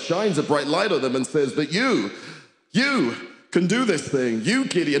mirror and shines a bright light on them and says that you can do this thing. You,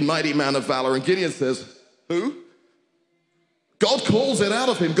 Gideon, mighty man of valor. And Gideon says, who? God calls it out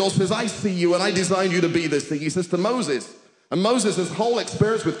of him. God says, I see you and I designed you to be this thing. He says to Moses, and Moses' whole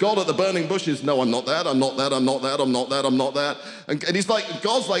experience with God at the burning bush is, no, I'm not that, I'm not that, I'm not that, I'm not that, I'm not that. And he's like,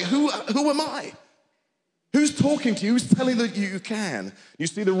 God's like, who am I? Who's talking to you? Who's telling that you can? You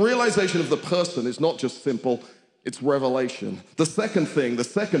see, the realization of the person is not just simple, it's revelation. The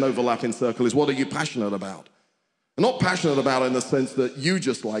second overlapping circle is, what are you passionate about? And not passionate about it in the sense that you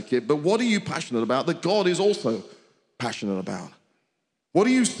just like it, but what are you passionate about that God is also passionate about? What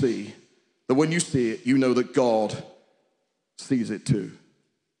do you see that when you see it, you know that God sees it too?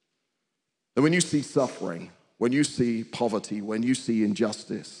 That when you see suffering, when you see poverty, when you see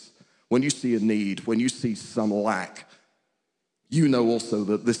injustice, when you see a need, when you see some lack, you know also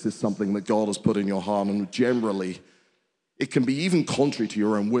that this is something that God has put in your heart, and generally, it can be even contrary to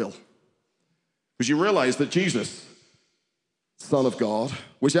your own will. Because you realize that Jesus, Son of God,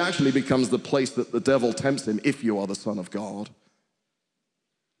 which actually becomes the place that the devil tempts him if you are the Son of God,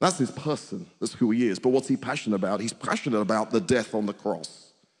 that's his person, that's who he is. But what's he passionate about? He's passionate about the death on the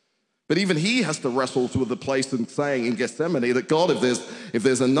cross. But even he has to wrestle with the place and saying in Gethsemane that God, if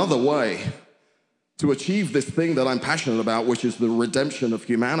there's another way to achieve this thing that I'm passionate about, which is the redemption of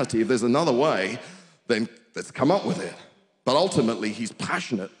humanity, if there's another way, then let's come up with it. But ultimately, he's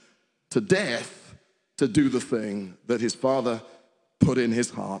passionate to death to do the thing that his Father put in his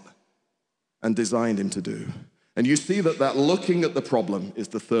heart and designed him to do. And you see that looking at the problem is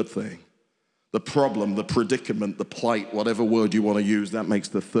the third thing. The problem, the predicament, the plight, whatever word you want to use, that makes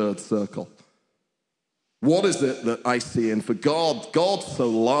the third circle. What is it that I see? And for God so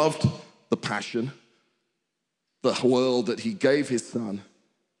loved the passion, the world, that he gave his Son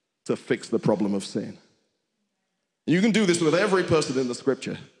to fix the problem of sin. And you can do this with every person in the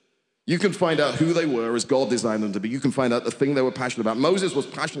scripture. You can find out who they were as God designed them to be. You can find out the thing they were passionate about. Moses was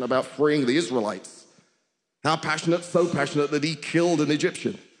passionate about freeing the Israelites. How passionate? So passionate that he killed an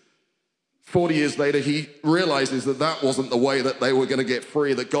Egyptian. 40 years later, he realizes that wasn't the way that they were going to get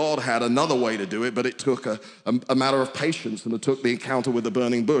free, that God had another way to do it, but it took a matter of patience, and it took the encounter with the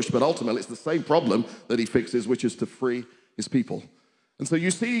burning bush. But ultimately, it's the same problem that he fixes, which is to free his people. And so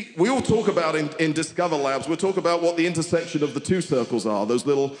you see, we all talk about in Discover Labs, we'll talk about what the intersection of the two circles are, those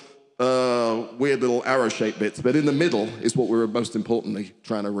little weird little arrow-shaped bits. But in the middle is what we're most importantly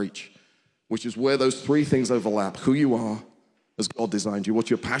trying to reach, which is where those three things overlap. Who you are as God designed you, what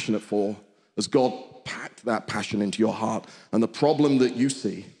you're passionate for, as God packed that passion into your heart. And the problem that you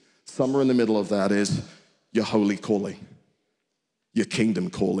see, somewhere in the middle of that, is your holy calling, your kingdom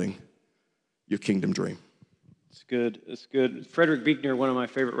calling, your kingdom dream. It's good. It's good. Frederick Buechner, one of my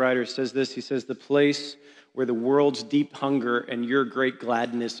favorite writers, says this. He says, the place where the world's deep hunger and your great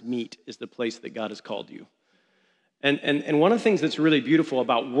gladness meet is the place that God has called you. And one of the things that's really beautiful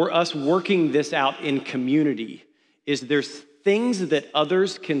about us working this out in community is there's things that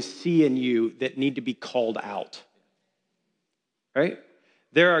others can see in you that need to be called out, right?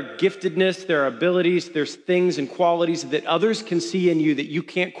 There are giftedness, there are abilities, there's things and qualities that others can see in you that you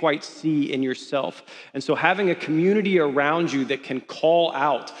can't quite see in yourself. And so having a community around you that can call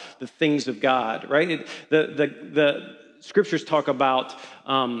out the things of God, right? The scriptures talk about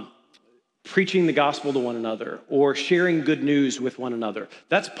preaching the gospel to one another or sharing good news with one another.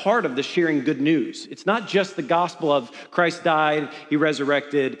 That's part of the sharing good news. It's not just the gospel of Christ died, he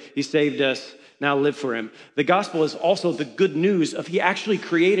resurrected, he saved us, now live for him. The gospel is also the good news of he actually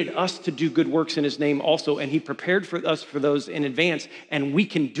created us to do good works in his name also, and he prepared for us for those in advance, and we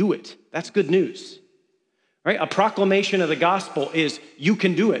can do it. That's good news, right? A proclamation of the gospel is you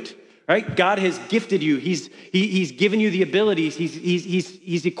can do it. Right? God has gifted you. He's given you the abilities.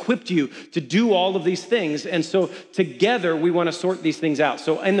 He's equipped you to do all of these things. And so together we want to sort these things out.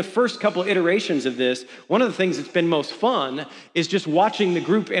 So in the first couple iterations of this, one of the things that's been most fun is just watching the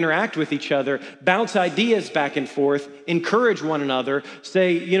group interact with each other, bounce ideas back and forth, encourage one another,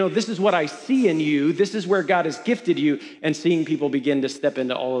 say, this is what I see in you. This is where God has gifted you, and seeing people begin to step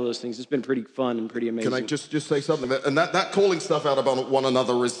into all of those things. It's been pretty fun and pretty amazing. Can I just say something? And that calling stuff out about one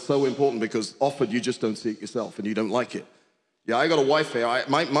another is so important, because often you just don't see it yourself and you don't like it. Yeah, I got a wife here.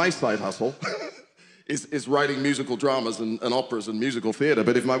 My side hustle is writing musical dramas and operas and musical theater.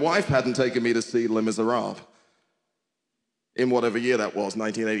 But if my wife hadn't taken me to see Les Miserables in whatever year that was,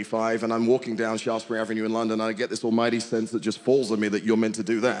 1985, and I'm walking down Shaftesbury Avenue in London, and I get this almighty sense that just falls on me that you're meant to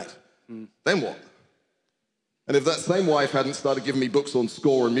do that, then what? And if that same wife hadn't started giving me books on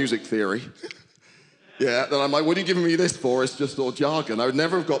score and music theory, yeah, then I'm like, what are you giving me this for? It's just all jargon. I would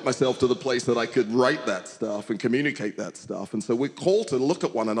never have got myself to the place that I could write that stuff and communicate that stuff. And so we're called to look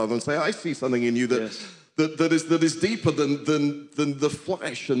at one another and say, I see something in you that is deeper than the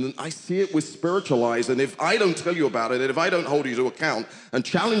flesh. And I see it with spiritual eyes. And if I don't tell you about it, and if I don't hold you to account and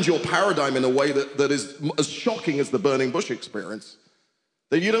challenge your paradigm in a way that is as shocking as the burning bush experience,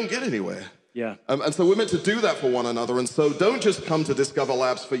 then you don't get anywhere. Yeah. And so we're meant to do that for one another. And so don't just come to Discover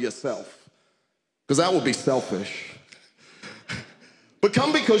Labs for yourself, because that would be selfish. But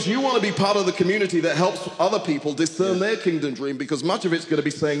come because you want to be part of the community that helps other people discern their kingdom dream, because much of it's going to be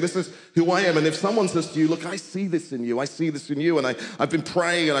saying, this is who I am. And if someone says to you, look, I see this in you, I see this in you, and I've been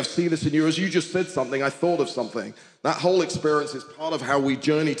praying and I see this in you, as you just said something, I thought of something. That whole experience is part of how we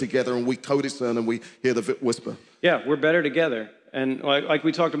journey together and we co-discern and we hear the whisper. Yeah, we're better together. And like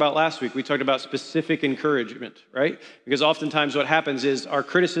we talked about last week, we talked about specific encouragement, right? Because oftentimes what happens is our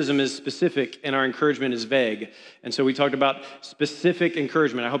criticism is specific and our encouragement is vague. And so we talked about specific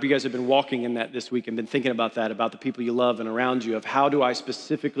encouragement. I hope you guys have been walking in that this week and been thinking about that, about the people you love and around you, of how do I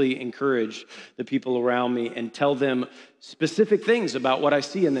specifically encourage the people around me and tell them specific things about what I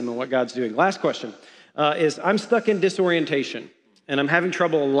see in them and what God's doing. Last question is, I'm stuck in disorientation and I'm having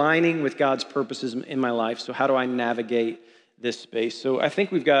trouble aligning with God's purposes in my life. So how do I navigate this space? So I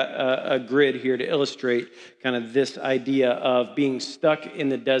think we've got a grid here to illustrate kind of this idea of being stuck in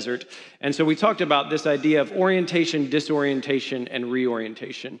the desert. And so we talked about this idea of orientation, disorientation, and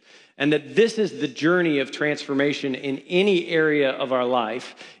reorientation. And that this is the journey of transformation in any area of our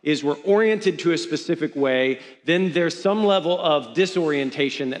life, is we're oriented to a specific way, then there's some level of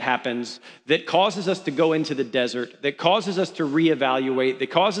disorientation that happens that causes us to go into the desert, that causes us to reevaluate,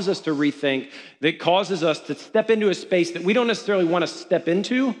 that causes us to rethink, that causes us to step into a space that we don't necessarily want to step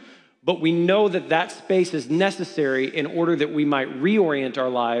into, but we know that that space is necessary in order that we might reorient our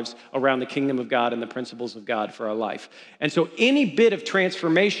lives around the kingdom of God and the principles of God for our life. And so any bit of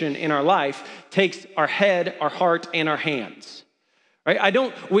transformation in our life takes our head, our heart, and our hands. Right?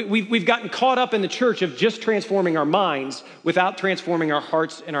 We've gotten caught up in the church of just transforming our minds without transforming our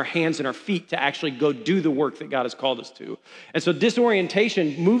hearts and our hands and our feet to actually go do the work that God has called us to. And so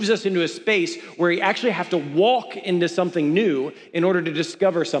disorientation moves us into a space where we actually have to walk into something new in order to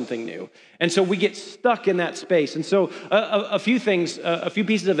discover something new. And so we get stuck in that space. And so a few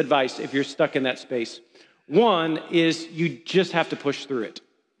pieces of advice if you're stuck in that space. One is you just have to push through it.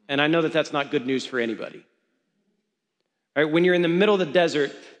 And I know that that's not good news for anybody. Right? When you're in the middle of the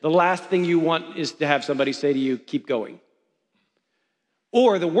desert, the last thing you want is to have somebody say to you, keep going.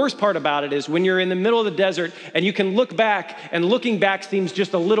 Or the worst part about it is when you're in the middle of the desert and you can look back, and looking back seems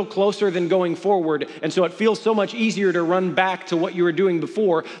just a little closer than going forward. And so it feels so much easier to run back to what you were doing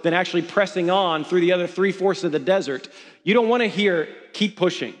before than actually pressing on through the other 3/4 of the desert. You don't want to hear, keep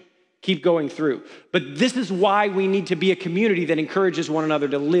pushing, keep going through. But this is why we need to be a community that encourages one another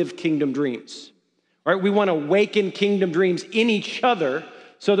to live kingdom dreams. Right? We want to awaken kingdom dreams in each other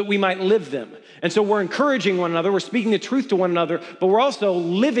so that we might live them. And so we're encouraging one another, we're speaking the truth to one another, but we're also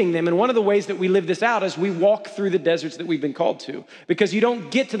living them. And one of the ways that we live this out is we walk through the deserts that we've been called to. Because you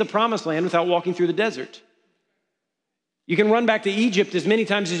don't get to the promised land without walking through the desert. You can run back to Egypt as many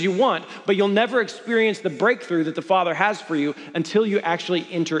times as you want, but you'll never experience the breakthrough that the Father has for you until you actually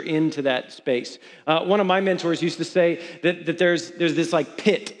enter into that space. One of my mentors used to say that there's this like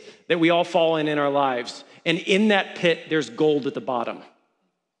pit that we all fall in our lives. And in that pit, there's gold at the bottom.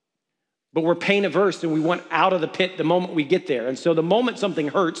 But we're pain averse and we want out of the pit the moment we get there. And so the moment something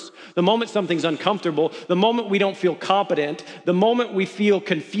hurts, the moment something's uncomfortable, the moment we don't feel competent, the moment we feel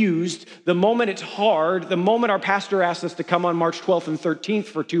confused, the moment it's hard, the moment our pastor asks us to come on March 12th and 13th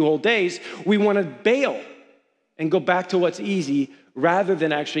for 2 whole days, we want to bail and go back to what's easy rather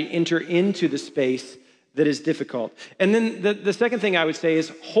than actually enter into the space that is difficult. And then the second thing I would say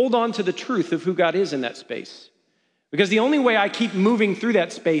is hold on to the truth of who God is in that space. Because the only way I keep moving through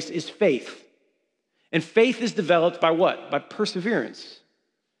that space is faith. And faith is developed by what? By perseverance.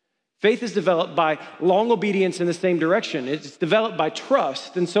 Faith is developed by long obedience in the same direction. It's developed by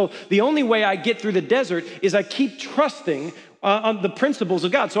trust. And so the only way I get through the desert is I keep trusting on the principles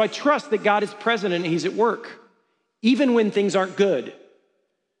of God. So I trust that God is present and he's at work, even when things aren't good.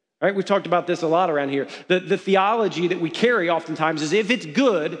 Right? We've talked about this a lot around here. The theology that we carry oftentimes is if it's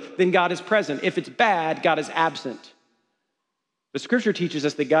good, then God is present. If it's bad, God is absent. But Scripture teaches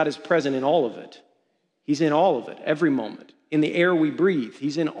us that God is present in all of it. He's in all of it, every moment. In the air we breathe,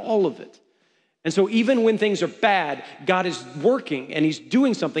 he's in all of it. And so even when things are bad, God is working and he's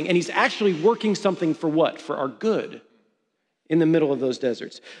doing something, and he's actually working something for what? For our good in the middle of those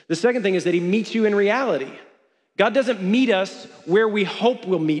deserts. The second thing is that he meets you in reality. God doesn't meet us where we hope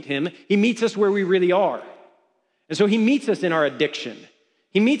we'll meet him. He meets us where we really are. And so he meets us in our addiction.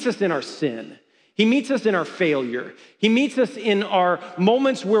 He meets us in our sin. He meets us in our failure. He meets us in our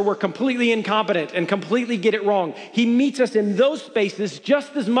moments where we're completely incompetent and completely get it wrong. He meets us in those spaces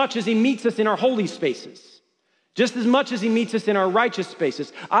just as much as he meets us in our holy spaces, just as much as he meets us in our righteous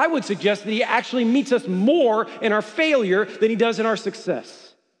spaces. I would suggest that he actually meets us more in our failure than he does in our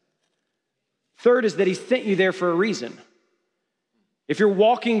success. Third is that he sent you there for a reason. If you're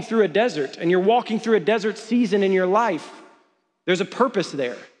walking through a desert and you're walking through a desert season in your life, There's a purpose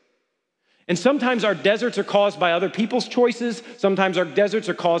there. And sometimes our deserts are caused by other people's choices. Sometimes our deserts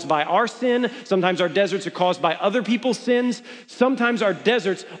are caused by our sin. Sometimes our deserts are caused by other people's sins. Sometimes our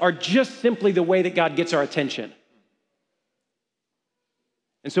deserts are just simply the way that God gets our attention.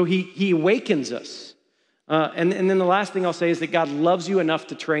 And so he awakens us. And then the last thing I'll say is that God loves you enough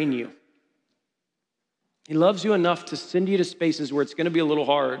to train you. He loves you enough to send you to spaces where it's going to be a little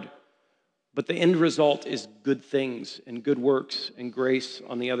hard, but the end result is good things and good works and grace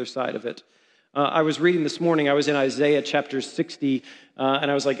on the other side of it. I was reading this morning, I was in Isaiah chapter 60,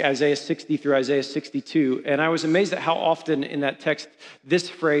 and I was like Isaiah 60 through Isaiah 62, and I was amazed at how often in that text this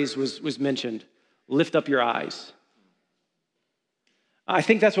phrase was mentioned, lift up your eyes. I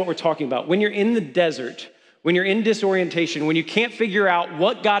think that's what we're talking about. When you're in the desert, when you're in disorientation, when you can't figure out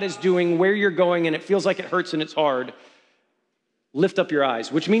what God is doing, where you're going, and it feels like it hurts and it's hard, lift up your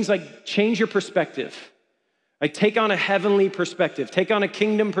eyes, which means like change your perspective. Like take on a heavenly perspective, take on a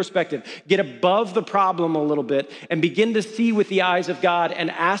kingdom perspective, get above the problem a little bit and begin to see with the eyes of God and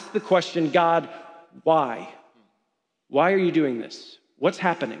ask the question, God, why? Why are you doing this? What's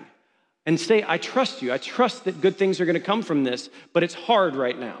happening? And say, I trust you. I trust that good things are going to come from this, but it's hard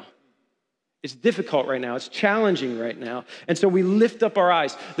right now. It's difficult right now. It's challenging right now. And so we lift up our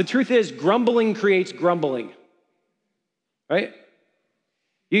eyes. The truth is, grumbling creates grumbling, right?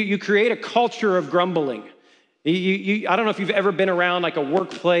 You create a culture of grumbling. I don't know if you've ever been around like a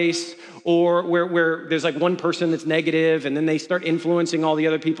workplace or where there's like one person that's negative and then they start influencing all the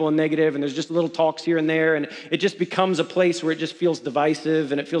other people in negative and there's just little talks here and there and it just becomes a place where it just feels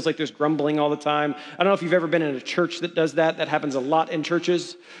divisive and it feels like there's grumbling all the time. I don't know if you've ever been in a church that does that. That happens a lot in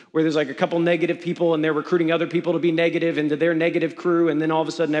churches where there's like a couple negative people and they're recruiting other people to be negative into their negative crew and then all of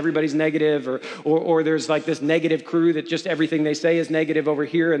a sudden everybody's negative or there's like this negative crew that just everything they say is negative over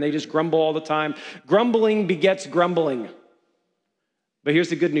here and they just grumble all the time. Grumbling begets grumbling. But here's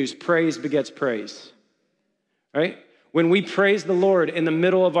the good news. Praise begets praise, right? When we praise the Lord in the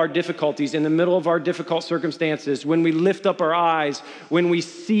middle of our difficulties, in the middle of our difficult circumstances, when we lift up our eyes, when we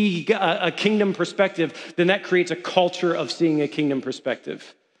see a kingdom perspective, then that creates a culture of seeing a kingdom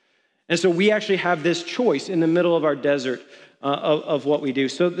perspective. And so we actually have this choice in the middle of our desert of what we do.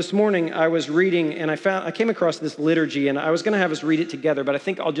 So this morning I was reading and I came across this liturgy and I was going to have us read it together, but I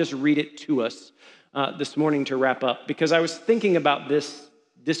think I'll just read it to us this morning to wrap up because I was thinking about this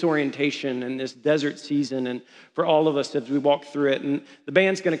disorientation and this desert season and for all of us as we walk through it. And the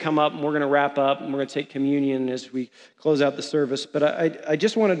band's going to come up and we're going to wrap up and we're going to take communion as we close out the service. But I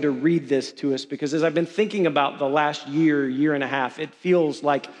just wanted to read this to us because as I've been thinking about the last year and a half, it feels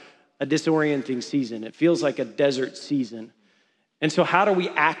like a disorienting season. It feels like a desert season. And so how do we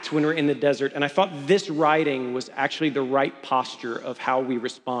act when we're in the desert? And I thought this writing was actually the right posture of how we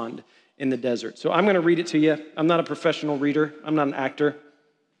respond in the desert. So I'm going to read it to you. I'm not a professional reader. I'm not an actor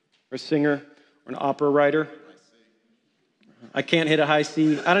or a singer or an opera writer. I can't hit a high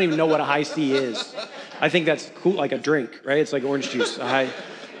C. I don't even know what a high C is. I think that's cool, like a drink, right? It's like orange juice. Can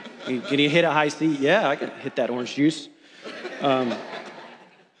you hit a high C? Yeah, I can hit that orange juice.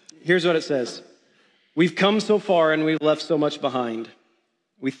 Here's what it says. We've come so far and we've left so much behind.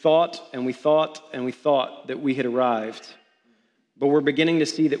 We thought and we thought and we thought that we had arrived. But we're beginning to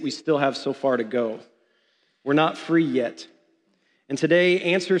see that we still have so far to go. We're not free yet. And today,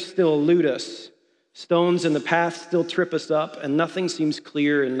 answers still elude us. Stones in the path still trip us up, and nothing seems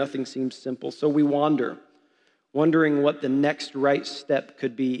clear and nothing seems simple. So we wander, wondering what the next right step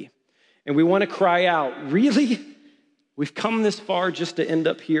could be. And we want to cry out, really? We've come this far just to end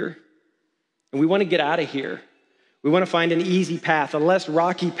up here? And we want to get out of here. We want to find an easy path, a less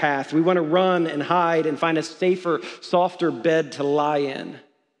rocky path. We want to run and hide and find a safer, softer bed to lie in.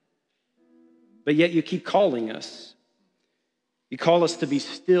 But yet you keep calling us. You call us to be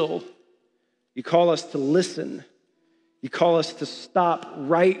still. You call us to listen. You call us to stop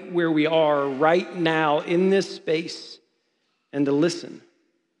right where we are right now in this space and to listen.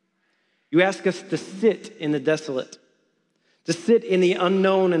 You ask us to sit in the desolate, to sit in the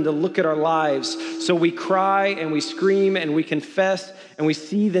unknown and to look at our lives. So we cry and we scream and we confess and we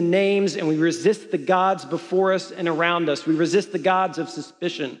see the names and we resist the gods before us and around us. We resist the gods of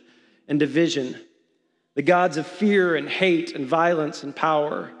suspicion and division, the gods of fear and hate and violence and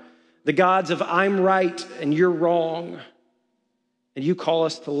power, the gods of I'm right and you're wrong. And you call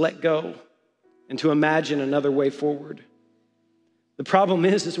us to let go and to imagine another way forward. The problem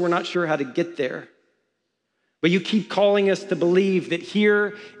is we're not sure how to get there. But you keep calling us to believe that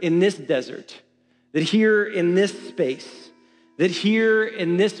here in this desert, that here in this space, that here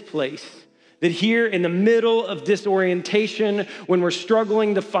in this place, That here in the middle of disorientation, when we're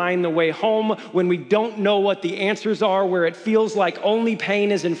struggling to find the way home, when we don't know what the answers are, where it feels like only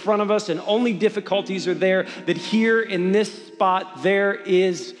pain is in front of us and only difficulties are there, that here in this spot, there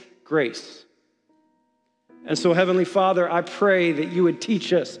is grace. And so, Heavenly Father, I pray that you would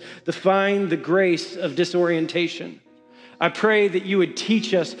teach us to find the grace of disorientation. I pray that you would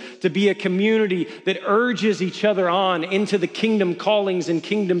teach us to be a community that urges each other on into the kingdom callings and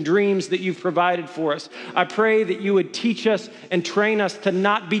kingdom dreams that you've provided for us. I pray that you would teach us and train us to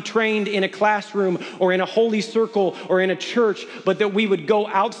not be trained in a classroom or in a holy circle or in a church, but that we would go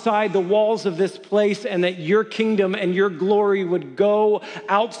outside the walls of this place and that your kingdom and your glory would go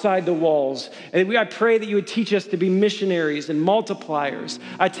outside the walls. And I pray that you would teach us to be missionaries and multipliers.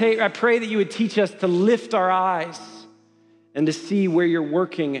 I pray that you would teach us to lift our eyes and to see where you're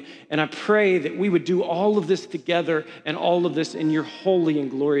working. And I pray that we would do all of this together and all of this in your holy and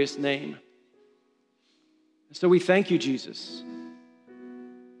glorious name. So we thank you, Jesus.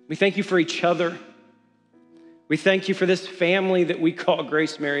 We thank you for each other. We thank you for this family that we call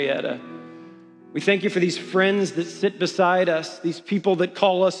Grace Marietta. We thank you for these friends that sit beside us, these people that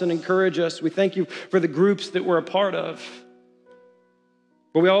call us and encourage us. We thank you for the groups that we're a part of.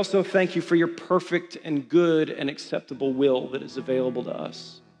 But we also thank you for your perfect and good and acceptable will that is available to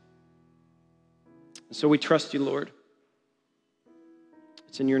us. And so we trust you, Lord.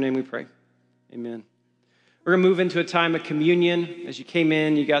 It's in your name we pray. Amen. We're going to move into a time of communion. As you came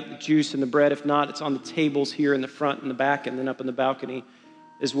in, you got the juice and the bread. If not, it's on the tables here in the front and the back and then up in the balcony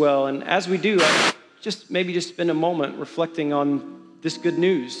as well. And as we do, just spend a moment reflecting on this good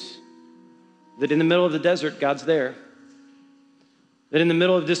news that in the middle of the desert, God's there. That in the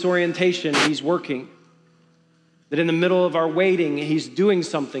middle of disorientation, he's working. That in the middle of our waiting, he's doing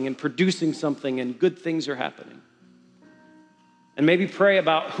something and producing something and good things are happening. And maybe pray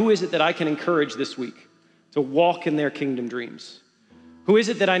about who is it that I can encourage this week to walk in their kingdom dreams? Who is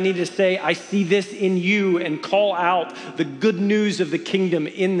it that I need to say, I see this in you and call out the good news of the kingdom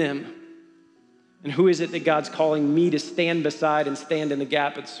in them? And who is it that God's calling me to stand beside and stand in the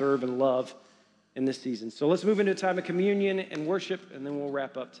gap and serve and love in this season? So let's move into a time of communion and worship, and then we'll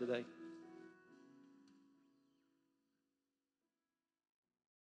wrap up today.